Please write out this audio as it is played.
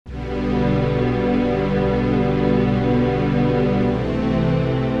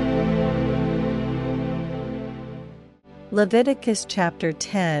Leviticus chapter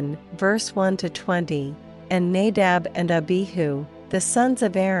 10, verse 1-20. And Nadab and Abihu, the sons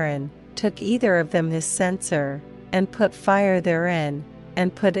of Aaron, took either of them his censer, and put fire therein,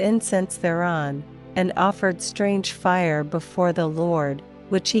 and put incense thereon, and offered strange fire before the Lord,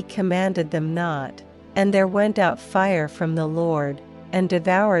 which he commanded them not. And there went out fire from the Lord, and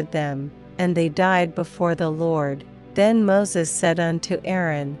devoured them, and they died before the Lord. Then Moses said unto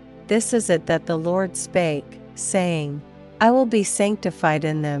Aaron, This is it that the Lord spake, saying, I will be sanctified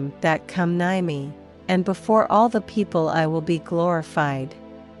in them that come nigh me, and before all the people I will be glorified.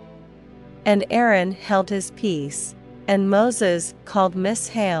 And Aaron held his peace. And Moses called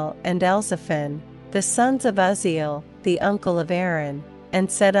Mishael and Elzaphan, the sons of Uzziel, the uncle of Aaron,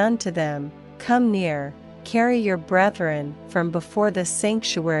 and said unto them, Come near, carry your brethren from before the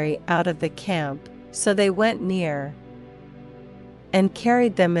sanctuary out of the camp. So they went near, and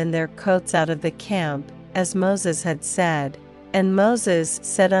carried them in their coats out of the camp, as Moses had said. And Moses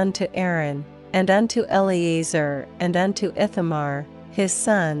said unto Aaron, and unto Eleazar, and unto Ithamar, his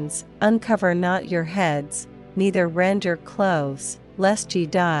sons, Uncover not your heads, neither rend your clothes, lest ye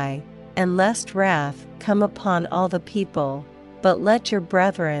die, and lest wrath come upon all the people. But let your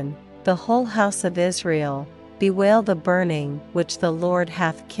brethren, the whole house of Israel, bewail the burning which the Lord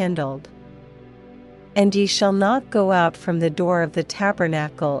hath kindled. And ye shall not go out from the door of the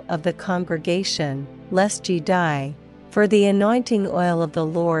tabernacle of the congregation, lest ye die, for the anointing oil of the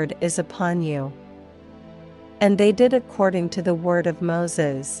Lord is upon you. And they did according to the word of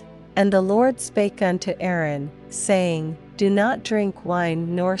Moses. And the Lord spake unto Aaron, saying, Do not drink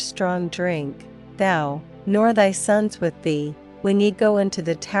wine nor strong drink, thou, nor thy sons with thee, when ye go into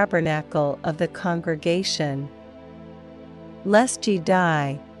the tabernacle of the congregation, lest ye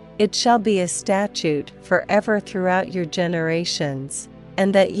die. It shall be a statute forever throughout your generations,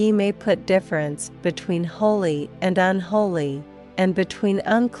 and that ye may put difference between holy and unholy, and between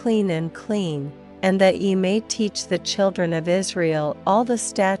unclean and clean, and that ye may teach the children of Israel all the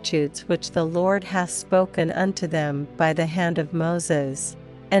statutes which the Lord hath spoken unto them by the hand of Moses.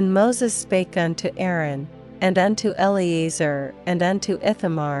 And Moses spake unto Aaron, and unto Eleazar, and unto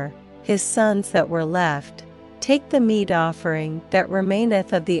Ithamar, his sons that were left, Take the meat offering that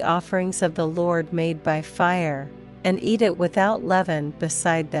remaineth of the offerings of the Lord made by fire, and eat it without leaven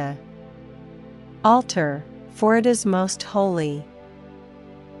beside the altar, for it is most holy.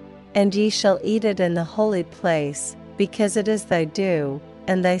 And ye shall eat it in the holy place, because it is thy due,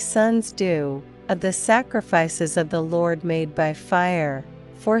 and thy sons' due, of the sacrifices of the Lord made by fire,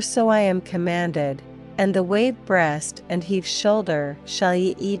 for so I am commanded. And the wave breast and heave shoulder shall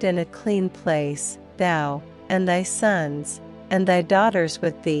ye eat in a clean place, thou, and thy sons, and thy daughters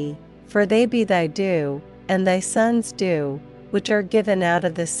with thee, for they be thy due, and thy sons' due, which are given out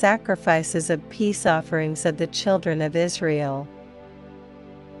of the sacrifices of peace offerings of the children of Israel.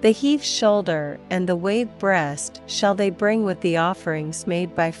 The heave shoulder and the wave breast shall they bring with the offerings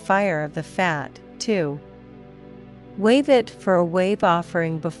made by fire of the fat, too. Wave it for a wave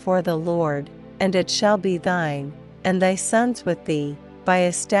offering before the Lord, and it shall be thine, and thy sons with thee, by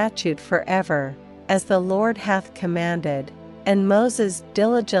a statute forever, as the Lord hath commanded. And Moses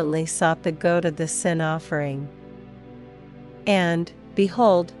diligently sought the goat of the sin offering. And,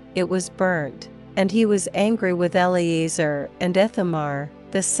 behold, it was burnt, and he was angry with Eleazar and Ithamar,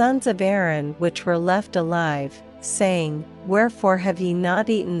 the sons of Aaron which were left alive, saying, Wherefore have ye not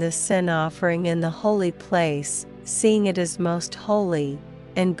eaten the sin offering in the holy place, seeing it is most holy,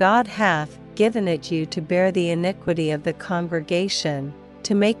 and God hath given it you to bear the iniquity of the congregation,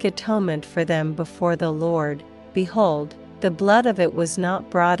 to make atonement for them before the Lord? Behold, the blood of it was not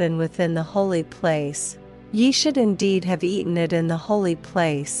brought in within the holy place. Ye should indeed have eaten it in the holy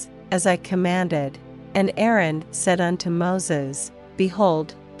place, as I commanded. And Aaron said unto Moses,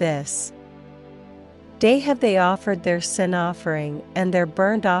 Behold, this day have they offered their sin offering and their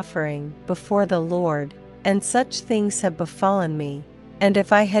burnt offering before the Lord, and such things have befallen me. And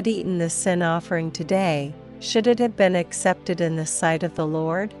if I had eaten the sin offering today, should it have been accepted in the sight of the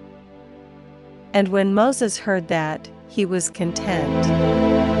Lord? And when Moses heard that, he was content.